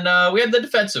 And then we had the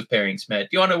defensive pairings, Matt.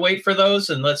 Do you want to wait for those?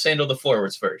 And let's handle the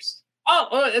forwards first.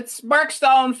 Oh, it's Mark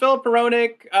Stahl, Philip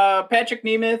Hronek, Patrick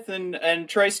Nemeth, and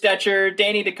Troy Stetcher,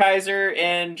 Danny DeKaiser,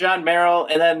 and John Merrill.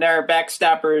 And then our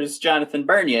backstoppers, Jonathan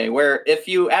Bernier, where if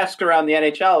you ask around the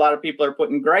NHL, a lot of people are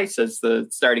putting Greiss as the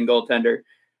starting goaltender.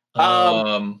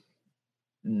 No.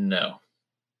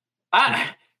 I'm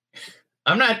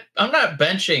not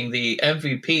benching the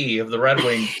MVP of the Red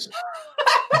Wings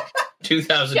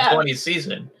 2020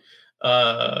 season.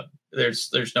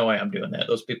 There's no way I'm doing that.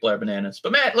 Those people are bananas.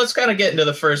 But Matt, let's kind of get into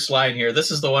the first line here.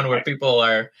 This is the one where people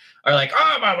are like,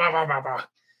 blah, blah, blah, blah.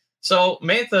 So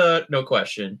Mantha, no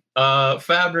question.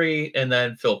 Fabry and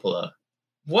then Filppula.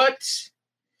 What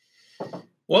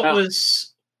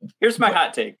was? Here's my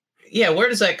hot take. Yeah, where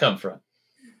does that come from?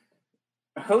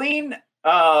 Helene,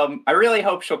 I really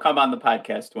hope she'll come on the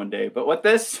podcast one day. But what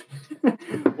this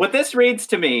reads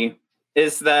to me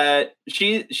is that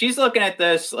she's looking at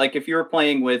this like if you were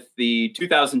playing with the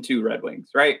 2002 Red Wings,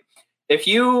 right? If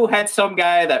you had some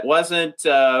guy that wasn't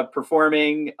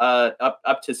performing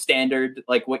up to standard,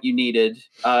 like what you needed,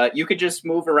 you could just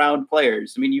move around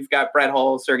players. I mean, you've got Brett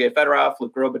Hull, Sergei Fedorov,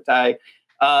 Luc Robitaille.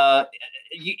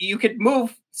 You could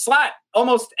slot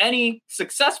almost any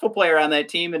successful player on that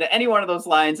team into any one of those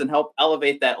lines and help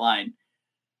elevate that line.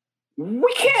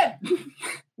 We can't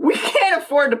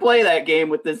afford to play that game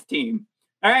with this team.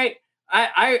 All right.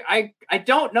 I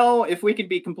don't know if we can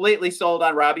be completely sold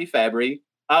on Robbie Fabry.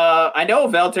 I know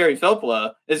Valtteri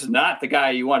Filppula is not the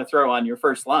guy you want to throw on your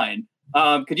first line.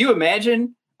 Could you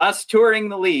imagine us touring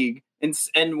the league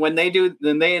and when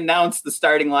they announce the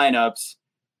starting lineups,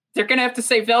 they're going to have to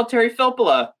say Valtteri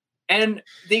Filppula. And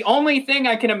the only thing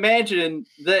I can imagine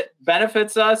that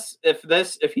benefits us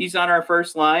if he's on our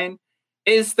first line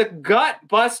is the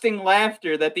gut-busting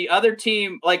laughter that the other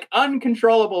team, like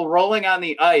uncontrollable rolling on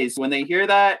the ice when they hear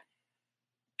that.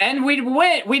 And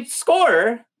we'd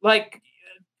score, like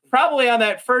probably on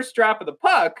that first drop of the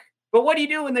puck. But what do you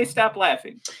do when they stop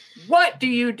laughing? What do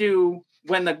you do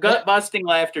when the gut-busting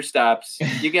laughter stops?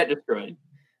 You get destroyed.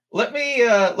 Let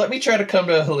me try to come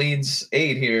to Helene's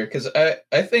aid here, because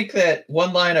I think that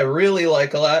one line I really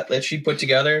like a lot that she put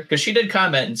together, because she did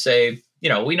comment and say, you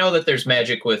know, we know that there's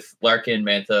magic with Larkin,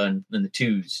 Mantha, and the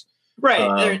twos.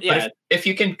 Right. Yeah. If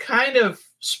you can kind of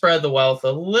spread the wealth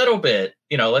a little bit,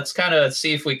 you know, let's kind of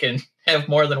see if we can have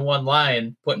more than one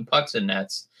line putting pucks in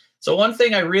nets. So one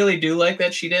thing I really do like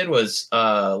that she did was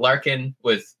Larkin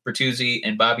with Bertuzzi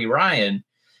and Bobby Ryan,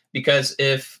 because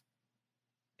if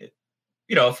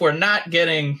we're not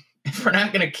going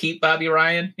to keep Bobby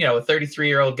Ryan, you know, a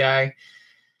 33-year-old guy,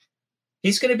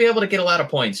 he's going to be able to get a lot of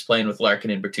points playing with Larkin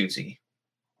and Bertuzzi.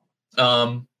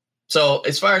 So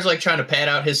as far as like trying to pad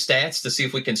out his stats to see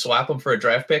if we can swap him for a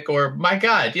draft pick, or my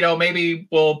God, you know, maybe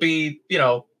we'll be, you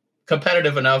know,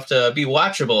 competitive enough to be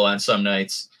watchable on some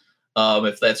nights.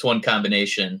 If that's one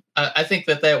combination, I think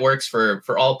that works for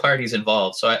all parties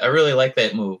involved. So I really like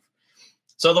that move.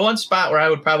 So the one spot where I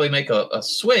would probably make a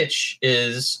switch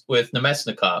is with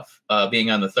Nemesnikov being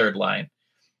on the third line,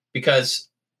 because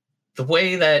the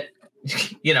way that,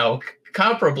 you know,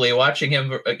 comparably watching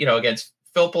him, you know, against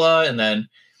Filppula, and then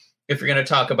if you're going to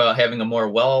talk about having a more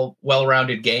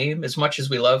well-rounded game, as much as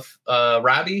we love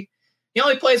Robbie, he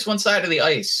only plays one side of the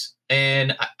ice.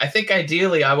 And I think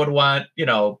ideally I would want, you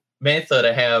know, Mantha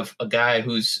to have a guy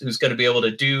who's going to be able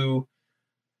to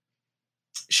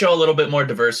show a little bit more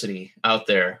diversity out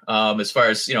there, as far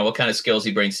as, you know, what kind of skills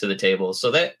he brings to the table.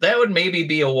 So that would maybe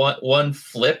be a one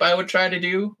flip I would try to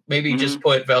do. Maybe just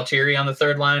put Valtteri on the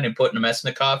third line and put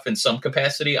Nemesnikov in some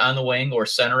capacity on the wing or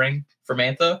centering for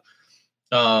Mantha.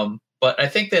 But I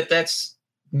think that's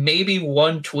maybe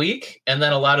one tweak, and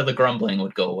then a lot of the grumbling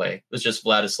would go away. It was just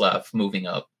Vladislav moving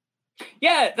up.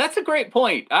 Yeah, that's a great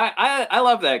point. I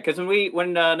love that, because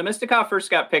when Nemesnikov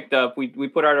first got picked up, we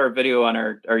put out our video on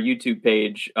our YouTube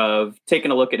page of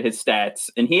taking a look at his stats,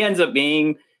 and he ends up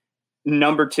being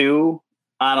number 2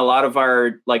 on a lot of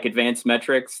our like advanced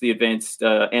metrics, the advanced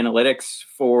analytics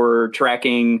for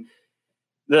tracking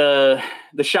the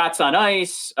shots on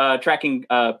ice, tracking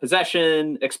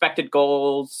possession, expected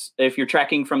goals. If you're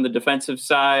tracking from the defensive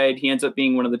side, he ends up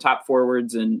being one of the top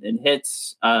forwards in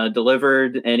hits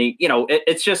delivered. And he, you know,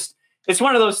 it's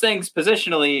one of those things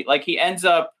positionally, like he ends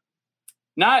up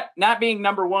not being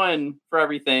number 1 for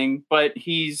everything, but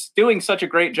he's doing such a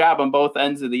great job on both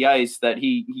ends of the ice that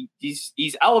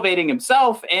he's elevating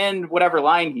himself and whatever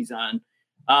line he's on,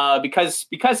 because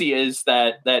he is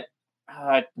that.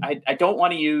 I don't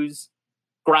want to use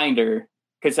grinder,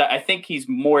 because I think he's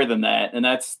more than that, and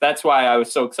that's why I was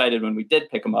so excited when we did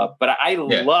pick him up. But I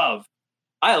love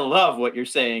what you're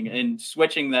saying, and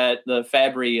switching the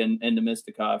Fabry and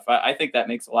Nemesnikov. I think that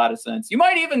makes a lot of sense. You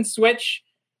might even switch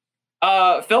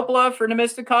Filppula for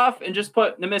Nemesnikov and just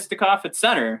put Nemesnikov at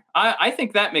center. I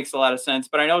think that makes a lot of sense.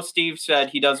 But I know Steve said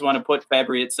he does want to put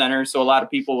Fabry at center, so a lot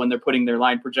of people, when they're putting their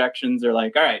line projections, are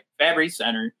like, all right, Fabry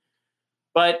center.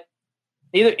 But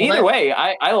Either way,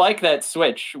 I like that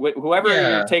switch. Whoever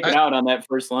you're taking out on that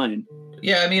first line.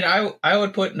 Yeah, I mean, I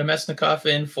would put Nemesnikov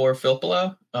in for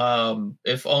Filppula,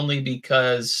 if only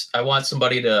because I want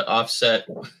somebody to offset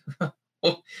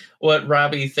what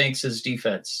Robbie thinks is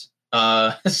defense.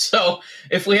 So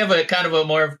if we have a kind of a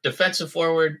more defensive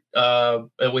forward,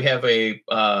 we have a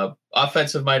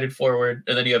offensive-minded forward,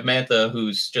 and then you have Mantha,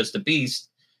 who's just a beast,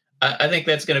 I think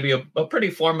that's going to be a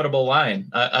pretty formidable line.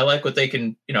 I like what they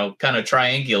can, you know, kind of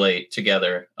triangulate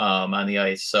together on the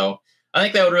ice. So I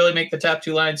think that would really make the top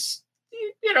 2 lines,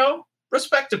 you know,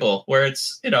 respectable, where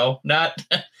it's, you know, not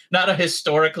a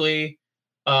historically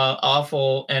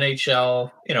awful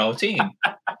NHL, you know, team.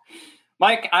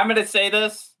 Mike, I'm going to say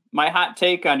this. My hot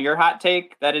take on your hot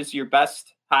take, that is your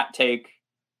best hot take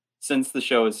since the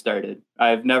show has started.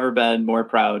 I've never been more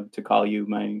proud to call you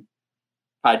my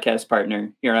podcast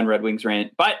partner here on Red Wings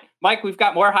Rant. But Mike, we've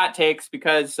got more hot takes,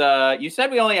 because you said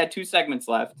we only had 2 segments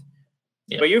left,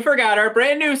 but you forgot our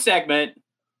brand new segment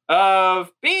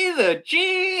of Be the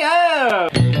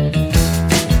GM.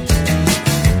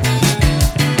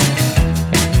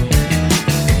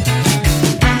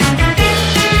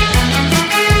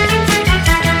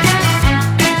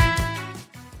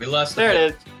 We lost. There it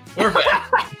is. We're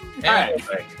back. All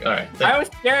right. I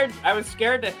was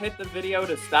scared to hit the video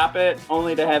to stop it,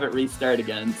 only to have it restart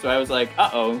again. So I was like,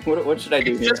 what should I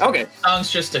do here? Okay.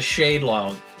 Song's just a shade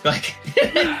long. Like,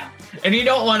 and you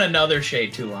don't want another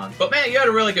shade too long. But man, you had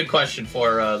a really good question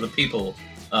for the people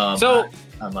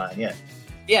online. Yeah.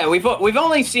 Yeah, we've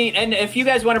only seen, and if you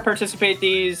guys want to participate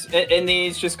in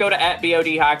these, just go to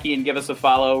 @BOD Hockey and give us a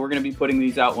follow. We're going to be putting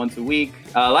these out once a week.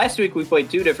 Last week we played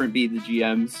 2 different Be the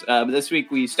GMs, but this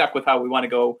week we stuck with how we want to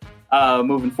go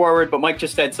moving forward. But Mike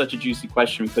just had such a juicy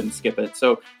question we couldn't skip it.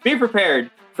 So be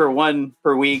prepared for 1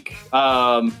 per week.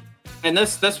 And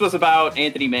this was about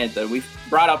Anthony Mantha. We've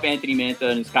brought up Anthony Mantha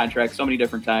and his contract so many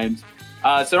different times,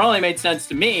 so it only made sense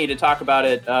to me to talk about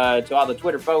it to all the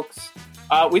Twitter folks.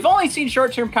 We've only seen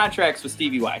short-term contracts with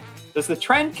Stevie Y. Does the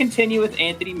trend continue with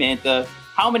Anthony Mantha?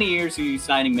 How many years are you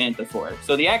signing Mantha for?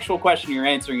 So the actual question you're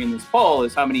answering in this poll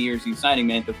is how many years are you signing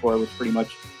Mantha for, which pretty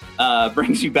much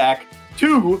brings you back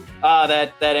to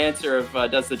that answer of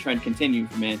does the trend continue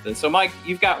for Mantha? So Mike,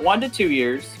 you've got 1 to 2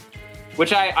 years,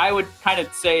 which I would kind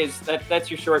of say is that's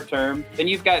your short term. Then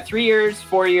you've got 3 years,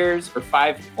 4 years, or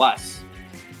 5 plus.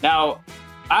 Now,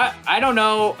 I don't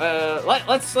know.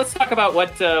 Let's talk about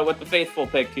what the faithful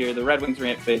picked here, the Red Wings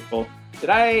Rant faithful. Did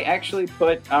I actually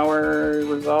put our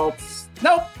results?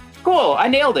 Nope. Cool. I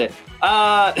nailed it.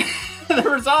 The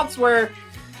results were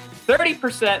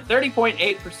 30%,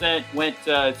 30.8% went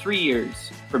 3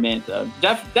 years for Mantha.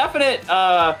 Definite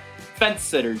fence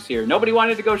sitters here. Nobody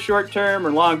wanted to go short term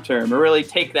or long term or really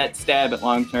take that stab at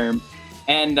long term.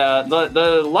 And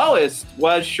the lowest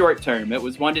was short term. It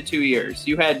was 1 to 2 years.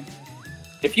 You had.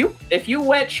 If you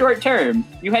went short term,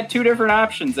 you had 2 different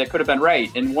options that could have been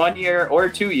right in 1 year or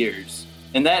 2 years,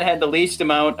 and that had the least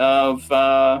amount of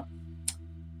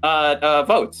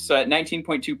votes, so at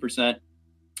 19.2%.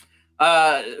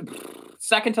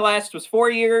 Second to last was 4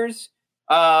 years,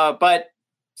 but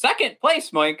second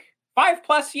place, Mike,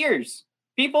 5+ years.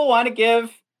 People want to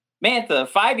give Mantha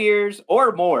 5 years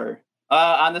or more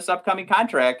on this upcoming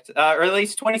contract, or at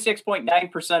least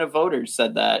 26.9% of voters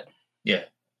said that. Yeah.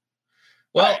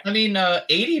 Well, I mean,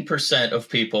 80% of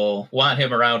people want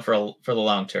him around for the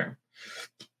long term.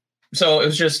 So it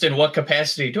was just in what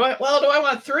capacity do I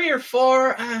want 3 or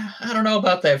 4? I don't know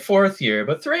about that 4th year,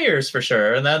 but 3 years for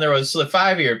sure. And then there was the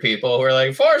 5-year people who were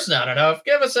like, 4's not enough.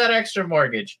 Give us that extra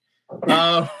mortgage.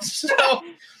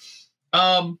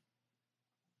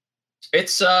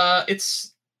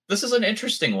 This is an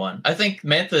interesting one. I think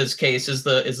Mantha's case is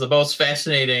the most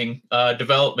fascinating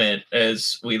development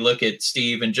as we look at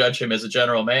Steve and judge him as a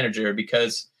general manager,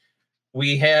 because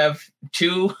we have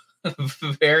 2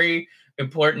 very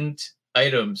important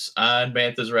items on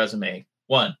Mantha's resume.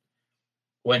 1,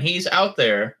 when he's out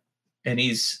there and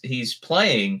he's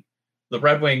playing, the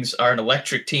Red Wings are an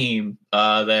electric team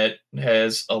that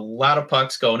has a lot of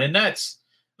pucks going in nets.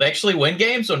 They actually win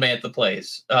games when Mantha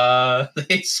plays.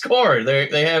 They score.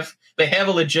 They have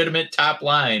a legitimate top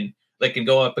line that can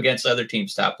go up against other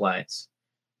teams' top lines.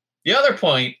 The other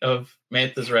point of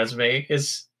Mantha's resume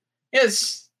is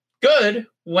good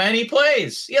when he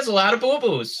plays. He has a lot of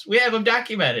boo-boos. We have him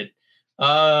documented.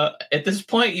 At this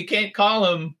point, you can't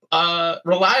call him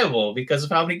reliable because of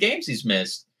how many games he's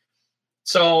missed.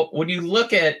 So when you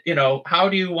look at, how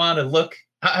do you want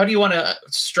to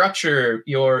structure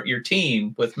your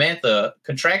team with Mantha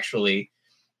contractually?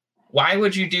 Why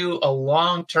would you do a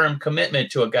long-term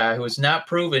commitment to a guy who has not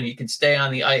proven he can stay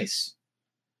on the ice?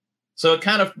 So it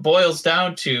kind of boils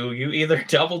down to you either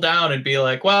double down and be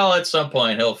like, well, at some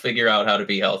point he'll figure out how to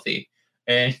be healthy,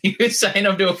 and you sign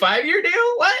him to a 5-year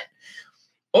deal. What?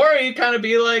 Or you kind of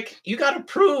be like, you got to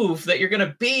prove that you're going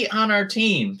to be on our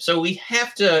team. So we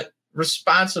have to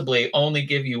responsibly only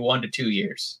give you 1 to 2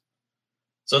 years.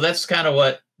 So that's kind of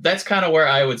where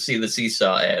I would see the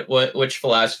seesaw at. Which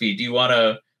philosophy do you want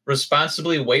to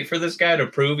responsibly wait for this guy to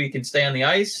prove he can stay on the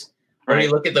ice? Or do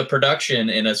you look at the production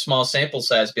in a small sample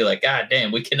size, be like, God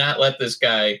damn, we cannot let this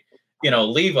guy,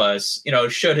 leave us,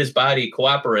 should his body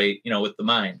cooperate, with the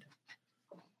mind.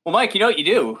 Well, Mike, you know what you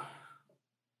do?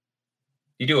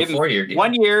 You do a 4-year deal.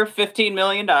 1 year, $15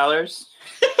 million.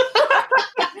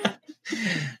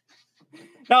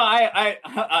 No, I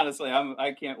honestly,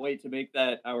 I can't wait to make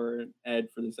that our ad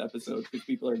for this episode, because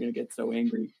people are going to get so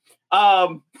angry.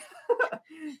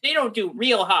 They don't do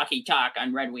real hockey talk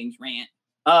on Red Wings Rant.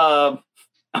 Oh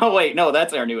wait, no,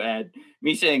 that's our new ad.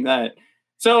 Me saying that.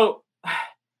 So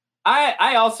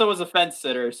I also was a fence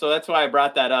sitter, so that's why I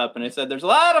brought that up. And I said there's a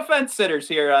lot of fence sitters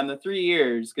here on the 3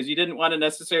 years, because you didn't want to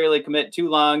necessarily commit too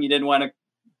long. You didn't want to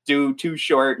do too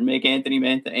short and make Anthony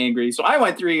Mantha angry. So I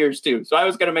went 3 years too. So I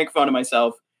was going to make fun of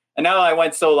myself. And now I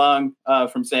went so long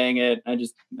from saying it. I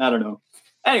don't know.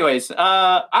 Anyways,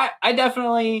 I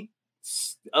definitely,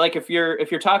 like, if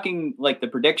you're talking like the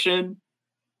prediction,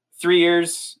 3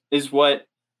 years is what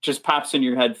just pops in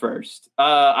your head first.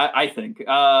 I think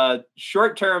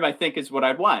short term, I think, is what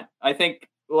I'd want. I think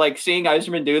like seeing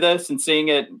Yzerman do this and seeing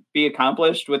it be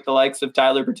accomplished with the likes of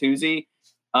Tyler Bertuzzi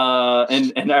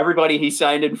and everybody he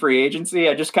signed in free agency,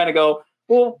 I just kind of go,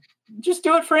 well, just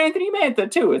do it for Anthony Mantha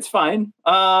too. It's fine.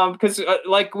 Because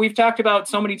like we've talked about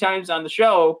so many times on the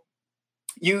show,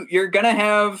 you're going to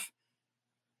have,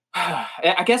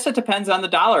 I guess it depends on the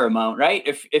dollar amount, right?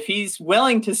 If he's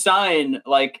willing to sign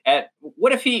like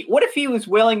what if he was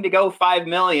willing to go $5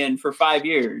 million for 5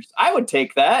 years? I would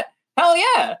take that. Hell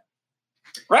yeah.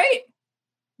 Right?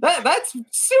 That's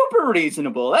super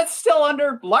reasonable. That's still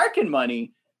under Larkin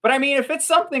money. But I mean, if it's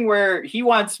something where he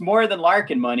wants more than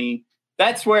Larkin money,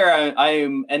 that's where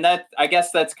I'm, and that I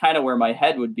guess that's kind of where my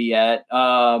head would be at.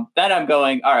 Then I'm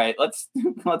going, all right, let's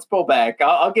pull back.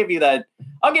 I'll give you that.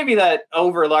 I'll give you that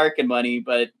over Larkin money,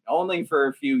 but only for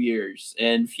a few years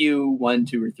and few 1,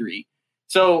 2, or 3.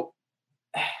 So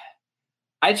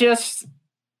I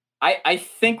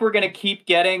think we're going to keep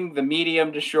getting the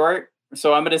medium to short.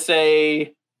 So I'm going to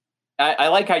say, I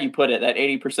like how you put it, that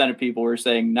 80% of people were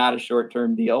saying not a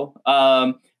short-term deal.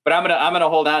 But I'm gonna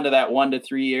hold on to that 1 to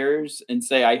 3 years and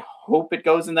say I hope it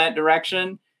goes in that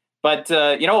direction. But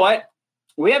you know what?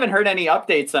 We haven't heard any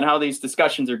updates on how these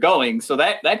discussions are going, so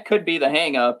that could be the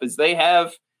hang up. Is they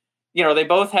have, they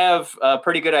both have a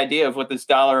pretty good idea of what this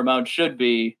dollar amount should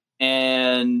be,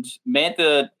 and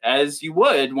Mantha, as you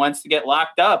would, wants to get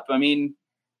locked up. I mean,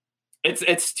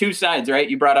 it's two sides, right?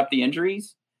 You brought up the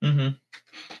injuries. Mm-hmm.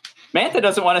 Mantha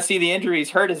doesn't want to see the injuries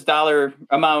hurt his dollar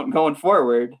amount going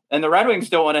forward. And the Red Wings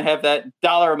don't want to have that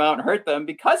dollar amount hurt them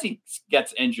because he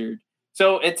gets injured.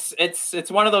 So it's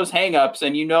one of those hangups.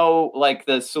 And like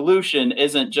the solution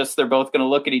isn't just they're both going to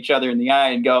look at each other in the eye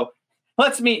and go,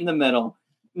 let's meet in the middle.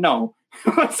 No.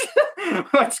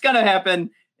 What's going to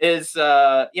happen is,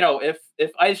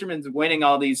 if Yzerman's winning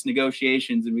all these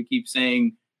negotiations and we keep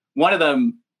saying one of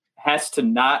them has to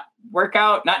not work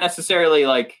out, not necessarily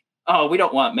like, oh, we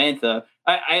don't want Mantha.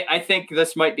 I think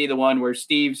this might be the one where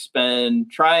Steve's been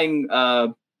trying.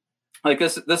 Like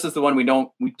this is the one we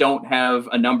don't have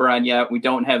a number on yet. We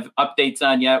don't have updates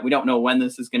on yet. We don't know when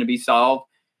this is going to be solved,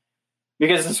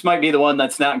 because this might be the one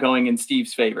that's not going in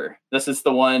Steve's favor. This is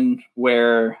the one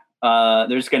where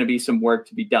there's going to be some work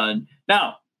to be done.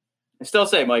 Now, I still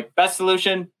say, Mike, best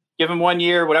solution. Give him 1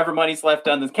 year, whatever money's left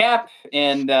on the cap,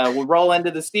 and we'll roll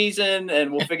into the season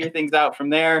and we'll figure things out from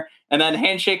there. And then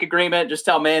handshake agreement. Just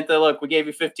tell Mantha, look, we gave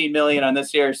you $15 million on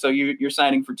this year, so you're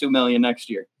signing for $2 million next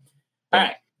year. All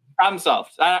right, problem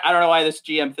solved. I don't know why this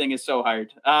GM thing is so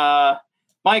hard.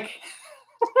 Mike,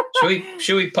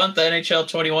 should we punt the NHL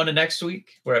 21 to next week?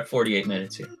 We're at 48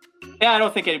 minutes here. Yeah, I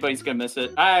don't think anybody's gonna miss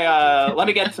it. Let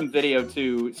me get some video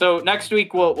too. So next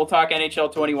week we'll talk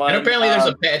NHL 21. And apparently there's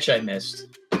a patch I missed.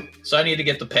 So I need to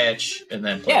get the patch and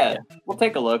then play it. We'll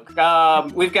take a look.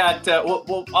 We've got.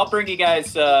 I'll bring you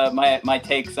guys my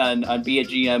takes on Be a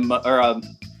GM or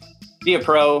Be a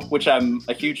Pro, which I'm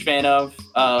a huge fan of.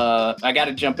 I got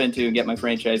to jump into and get my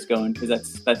franchise going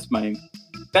because that's my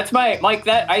Mike.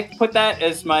 That I put that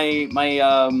as my.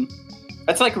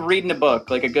 That's like reading a book,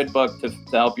 like a good book to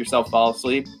help yourself fall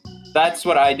asleep. That's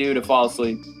what I do to fall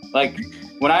asleep. Like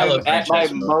when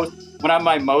I'm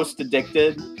my most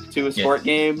addicted to a sport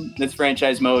game, it's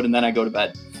franchise mode, and then I go to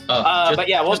bed. But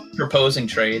yeah, just proposing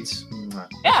trades.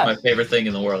 Yeah, my favorite thing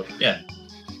in the world. Yeah.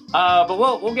 But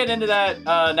we'll get into that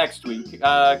next week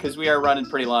because we are running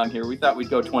pretty long here. We thought we'd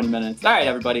go 20 minutes. All right,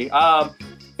 everybody.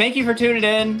 Thank you for tuning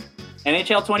in.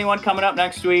 NHL 21 coming up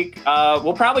next week.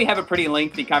 We'll probably have a pretty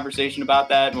lengthy conversation about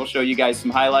that, and we'll show you guys some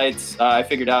highlights. I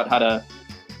figured out how to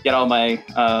get all my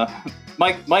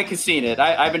Mike has seen it.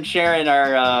 I've been sharing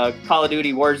our Call of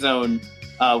Duty Warzone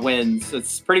wins.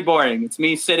 It's pretty boring. It's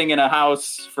me sitting in a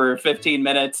house for 15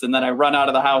 minutes, and then I run out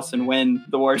of the house and win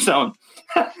the Warzone.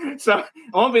 So it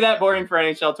won't be that boring for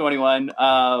NHL 21.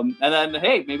 And then,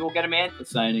 hey, maybe we'll get a Mantha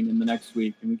signing in the next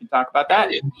week, and we can talk about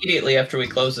that immediately after we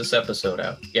close this episode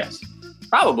out. Yes,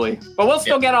 probably. But we'll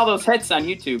still get all those hits on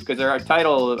YouTube because our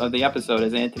title of the episode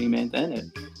is Anthony Mantha in it.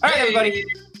 All right, everybody.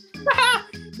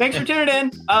 Thanks for tuning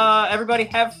in. Everybody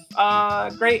have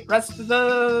a great rest of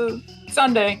the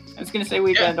Sunday. I was going to say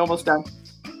weekend, almost done.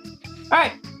 All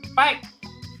right, bye.